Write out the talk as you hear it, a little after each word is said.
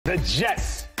The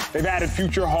Jets, they've added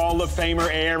future Hall of Famer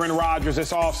Aaron Rodgers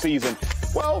this offseason.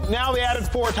 Well, now they added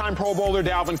four-time Pro Bowler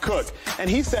Dalvin Cook. And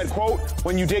he said, quote,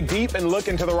 "When you dig deep and look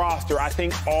into the roster, I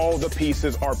think all the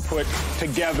pieces are put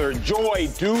together." Joy,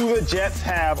 do the Jets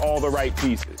have all the right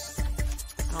pieces?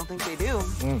 I don't think they do.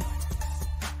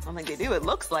 I don't think they do. It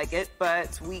looks like it,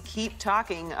 but we keep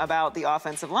talking about the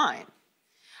offensive line.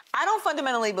 I don't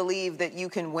fundamentally believe that you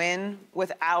can win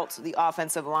without the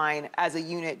offensive line as a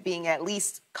unit being at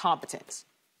least competent.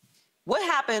 What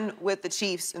happened with the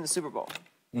Chiefs in the Super Bowl?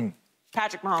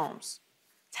 Patrick Mahomes,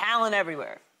 talent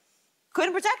everywhere.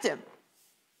 Couldn't protect him.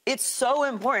 It's so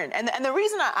important. And the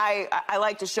reason I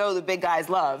like to show the big guys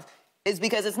love is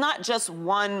because it's not just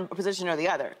one position or the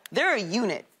other. They're a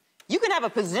unit. You can have a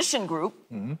position group,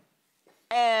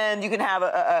 and you can have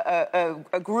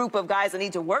a group of guys that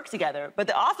need to work together, but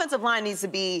the offensive line needs to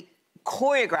be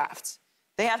choreographed.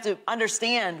 They have to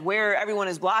understand where everyone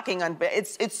is blocking.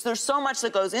 There's so much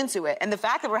that goes into it. And the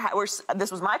fact that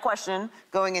this was my question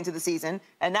going into the season,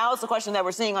 and now it's the question that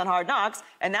we're seeing on Hard Knocks,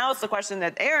 and now it's the question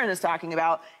that Aaron is talking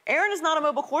about. Aaron is not a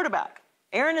mobile quarterback.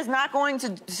 Aaron is not going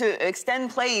to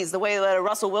extend plays the way that a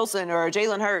Russell Wilson or a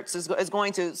Jalen Hurts is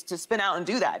going to spin out and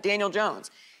do that. Daniel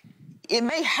Jones. It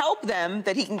may help them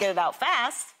that he can get it out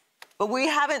fast, but we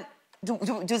haven't.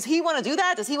 Does he want to do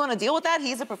that? Does he want to deal with that?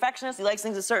 He's a perfectionist. He likes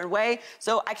things a certain way.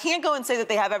 So I can't go and say that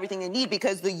they have everything they need,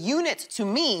 because the unit, to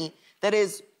me, that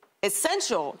is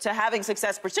essential to having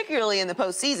success, particularly in the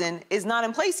postseason, is not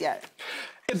in place yet.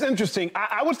 It's interesting.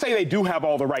 I would say they do have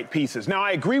all the right pieces. Now,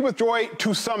 I agree with Joy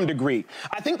to some degree.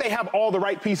 I think they have all the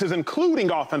right pieces,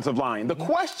 including offensive line. The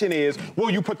question is,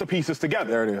 will you put the pieces together?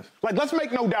 There it is. Like, let's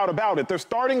make no doubt about it. They're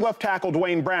starting left tackle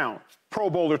Dwayne Brown, Pro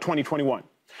Bowler 2021.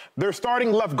 They're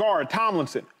starting left guard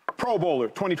Tomlinson, Pro Bowler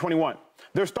 2021.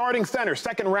 They're starting center,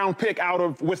 second-round pick out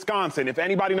of Wisconsin. If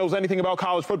anybody knows anything about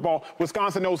college football,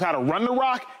 Wisconsin knows how to run the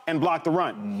rock and block the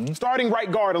run. Starting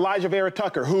right guard Elijah Vera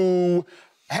Tucker, who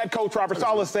head coach Robert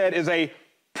Saleh said is a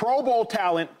Pro Bowl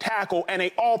talent tackle and a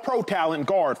all-pro talent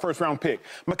guard, first-round pick.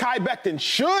 Mekhi Becton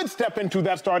should step into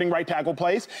that starting right tackle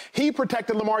place. He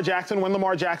protected Lamar Jackson when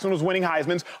Lamar Jackson was winning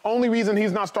Heismans. Only reason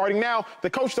he's not starting now, the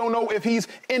coach don't know if he's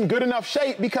in good enough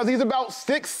shape, because he's about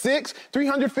 6'6",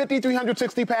 350,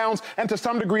 360 pounds. And to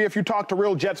some degree, if you talk to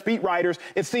real Jets beat writers,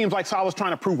 it seems like Saleh's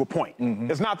trying to prove a point.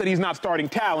 It's not that he's not starting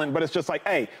talent, but it's just like,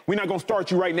 hey, we're not going to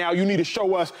start you right now. You need to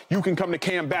show us you can come to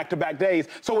camp back-to-back days.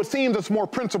 So it seems it's more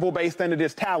principle-based than it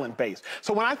is talent-based.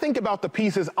 So when I think about the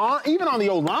pieces, even on the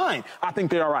O-line, I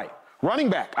think they're all right. Running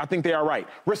back, I think they're all right.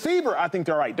 Receiver, I think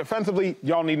they're all right. Defensively,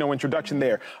 y'all need no introduction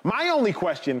there. My only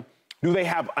question, do they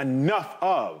have enough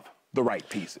of the right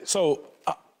pieces? So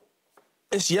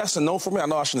it's yes and no for me. I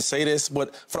know I shouldn't say this,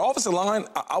 but for the offensive line,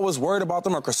 I was worried about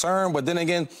them or concerned, but then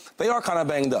again, they are kind of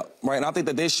banged up, right? And I think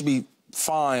that they should be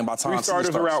fine by the time. Three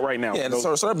starters are out right now. Yeah,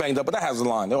 so they're banged up, but that has a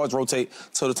line. They always rotate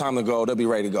till the time to go. They'll be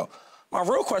ready to go. My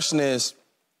real question is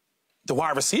the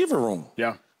wide receiver room.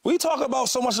 Yeah. We talk about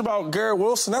so much about Garrett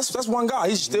Wilson. That's one guy.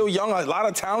 He's still young, a lot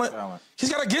of talent.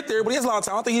 He's got to get there, but he has a lot of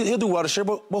talent. I think he'll do well this year.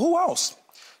 But who else?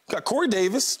 You got Corey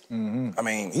Davis. I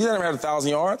mean, he's never had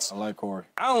 1,000 yards. I like Corey.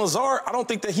 Alan Lazard, I don't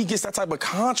think that he gets that type of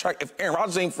contract if Aaron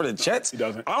Rodgers ain't for the Jets. He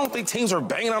doesn't. I don't think teams are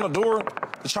banging on the door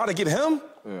to try to get him.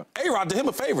 Yeah. A-Rod did him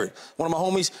a favor. One of my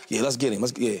homies, yeah, let's get him.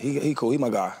 He cool. He my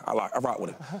guy. I rock with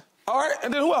him. All right,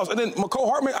 and then who else? And then McCoy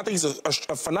Hartman, I think he's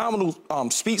a phenomenal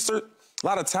speedster, a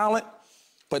lot of talent,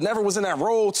 but never was in that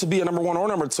role to be a number one or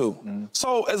number two.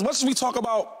 So as much as we talk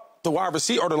about the wide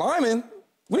receiver or the linemen,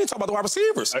 we didn't talk about the wide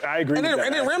receivers. I agree with that.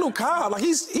 And then Randall Cobb, like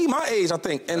he my age, I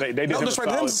think. And they did him a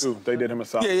solid, too. They did him a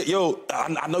solid. Yeah, yo,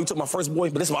 I know you took my first boy,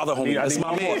 but this is my other homie. This is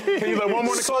my man. Can you let one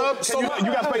more in the club?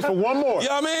 You got space for one more.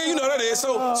 Yeah, I mean, you know that is.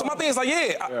 So my thing is like,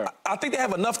 I think they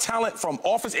have enough talent from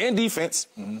offense and defense.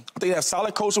 I think they have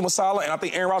solid coaching with Saleh, and I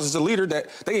think Aaron Rodgers is a leader that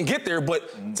they can get there.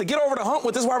 But to get over the hump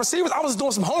with this wide receivers, I was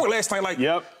doing some homework last night. Like, they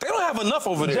don't have enough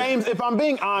over there. James, if I'm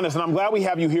being honest, and I'm glad we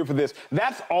have you here for this,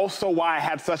 that's also why I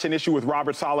had such an issue with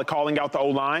Robert Saleh calling out the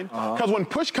O-line. Because when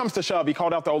push comes to shove, he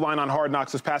called out the O-line on Hard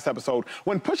Knocks this past episode.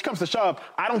 When push comes to shove,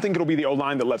 I don't think it'll be the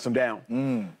O-line that lets him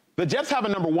down. The Jets have a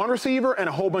number one receiver and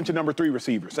a whole bunch of number three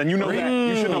receivers. And you know that.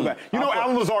 You should know that. You know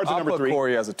Alan Lazard's a number three. I'll put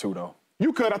Corey as a two, though.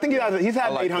 You could. I think he's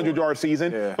had an 800-yard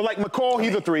season. Yeah. But like McCall,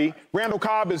 he's a 3. Randall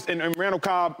Cobb is, and Randall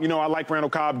Cobb, you know, I like Randall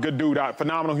Cobb, good dude,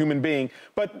 phenomenal human being.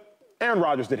 But Aaron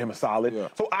Rodgers did him a solid. Yeah.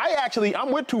 So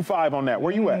I'm with 2-5 on that.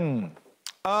 Where you at?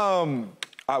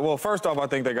 Well, first off, I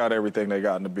think they got everything they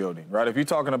got in the building, right? If you're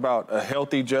talking about a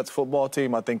healthy Jets football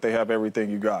team, I think they have everything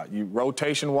you got.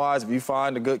 Rotation-wise, if you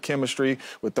find a good chemistry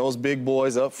with those big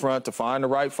boys up front to find the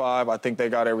right 5, I think they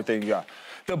got everything you got.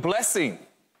 The blessing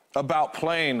about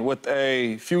playing with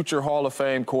a future Hall of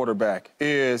Fame quarterback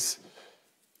is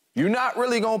you're not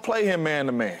really going to play him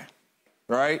man-to-man,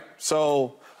 right?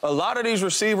 So a lot of these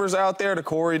receivers out there, the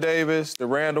Corey Davis, the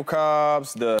Randall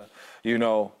Cobbs, the,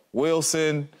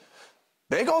 Wilson,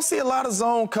 they're going to see a lot of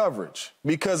zone coverage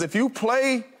because if you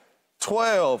play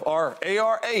 12 or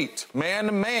AR8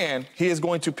 man-to-man, he is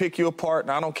going to pick you apart,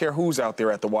 and I don't care who's out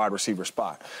there at the wide receiver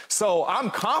spot. So I'm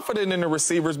confident in the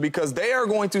receivers because they are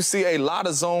going to see a lot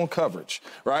of zone coverage,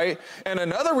 right? And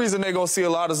another reason they're going to see a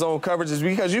lot of zone coverage is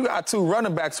because you got two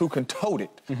running backs who can tote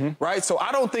it, right? So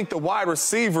I don't think the wide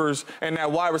receivers and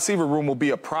that wide receiver room will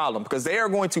be a problem because they are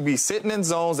going to be sitting in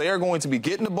zones. They are going to be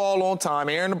getting the ball on time.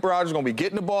 Aaron Rodgers is going to be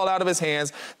getting the ball out of his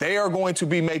hands. They are going to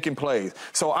be making plays.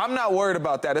 So I'm not worried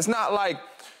about that. It's not like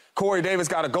Corey Davis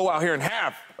got to go out here and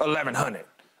have 1,100,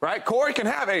 right? Corey can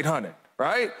have 800,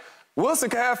 right? Wilson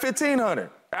can have 1,500.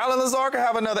 Allen Lazard can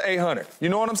have another 800. You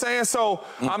know what I'm saying? So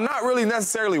I'm not really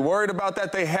necessarily worried about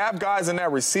that. They have guys in that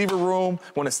receiver room.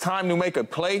 When it's time to make a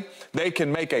play, they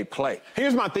can make a play.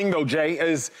 Here's my thing, though, Jay,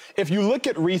 is if you look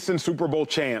at recent Super Bowl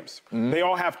champs, they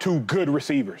all have two good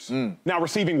receivers. Now,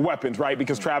 receiving weapons, right,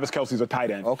 because Travis Kelce's a tight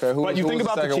end. Okay, but you think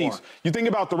about the Chiefs. One? You think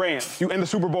about the Rams. In the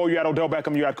Super Bowl, you had Odell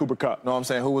Beckham, you had Cooper Kupp. No, I'm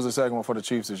saying who was the second one for the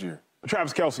Chiefs this year?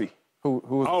 Travis Kelce. Who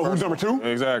was who's number two?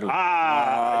 Exactly.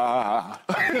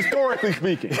 Historically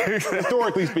speaking.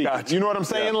 Gotcha. You know what I'm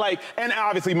saying? Yeah. And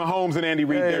obviously Mahomes and Andy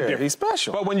Reid, they're different. He's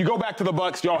special. But when you go back to the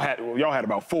Bucs, y'all had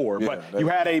about four. Yeah, but you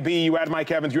had AB, you had Mike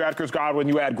Evans, you had Chris Godwin,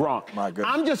 you had Gronk. My goodness.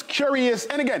 I'm just curious,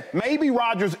 and again, maybe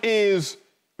Rodgers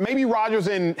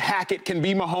and Hackett can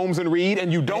be Mahomes and Reid,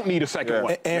 and you don't need a second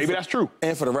one. Maybe that's true.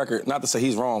 And for the record, not to say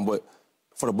he's wrong, but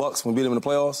for the Bucs, when we beat them in the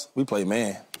playoffs, we played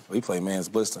man. We played man's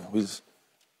blister.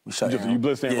 We shut him down. You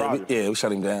blitzed Aaron Rodgers? We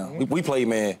shut him down. We played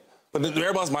man. But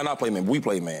everybody else might not play man. We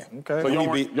played man. Okay. So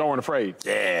y'all weren't afraid?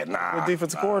 Yeah, nah. Good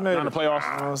defensive coordinator. Not in the playoffs. You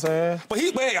know what I'm saying? But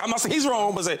I'm not saying he's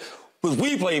wrong, but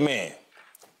we played man.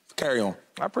 Carry on.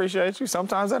 I appreciate you.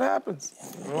 Sometimes that happens.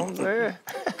 You know what I'm saying?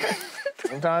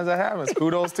 Sometimes that happens.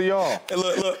 Kudos to y'all. Hey,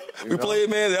 look. We played,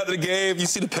 man, after the game. You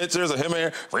see the pictures of him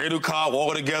and Randall Cobb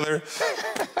walking together.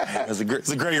 Man, it's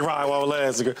a great ride while it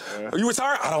lasts. Are you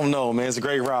retired? I don't know, man. It's a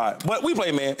great ride. But we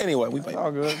played, man. Anyway, we played.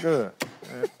 Oh, good.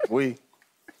 Yeah.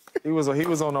 He was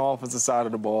on the offensive side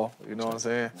of the ball. You know what I'm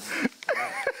saying?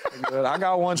 Good. I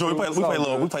got one. Joey,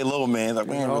 we play low, man. Like,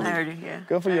 man,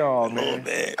 Good for y'all, man. Oh,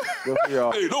 man. Good for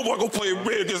y'all. Hey, nobody gonna play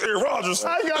man against Aaron Rodgers.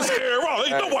 That's Aaron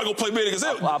Rodgers. Ain't nobody gonna play man against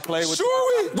him. I played with.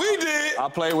 Sure, we did. I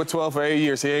played with 12 for 8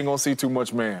 years. He ain't gonna see too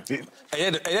much man. Hey,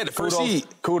 the first seed.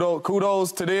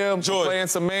 Kudos to them Joy. for playing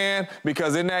some man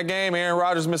because in that game, Aaron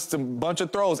Rodgers missed a bunch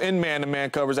of throws in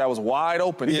man-to-man coverage that was wide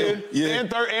open. Yeah.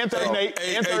 And third Nate.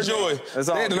 Hey, Joy. That's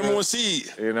They all had the good. number one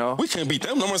seed. You know? We can't beat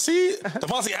them. Number one seed.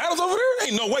 Devontae Adams over there.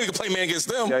 Ain't no way we can play man against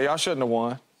them. Yeah, y'all shouldn't have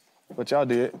won, but y'all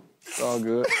did. It's all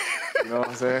good. You know what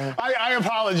I'm saying? I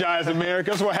apologize,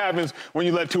 America. That's what happens when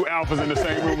you let two alphas in the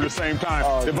same room at the same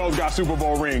time. They both got Super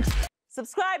Bowl rings.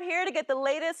 Subscribe here to get the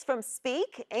latest from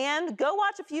Speak, and go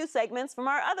watch a few segments from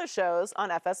our other shows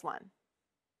on FS1.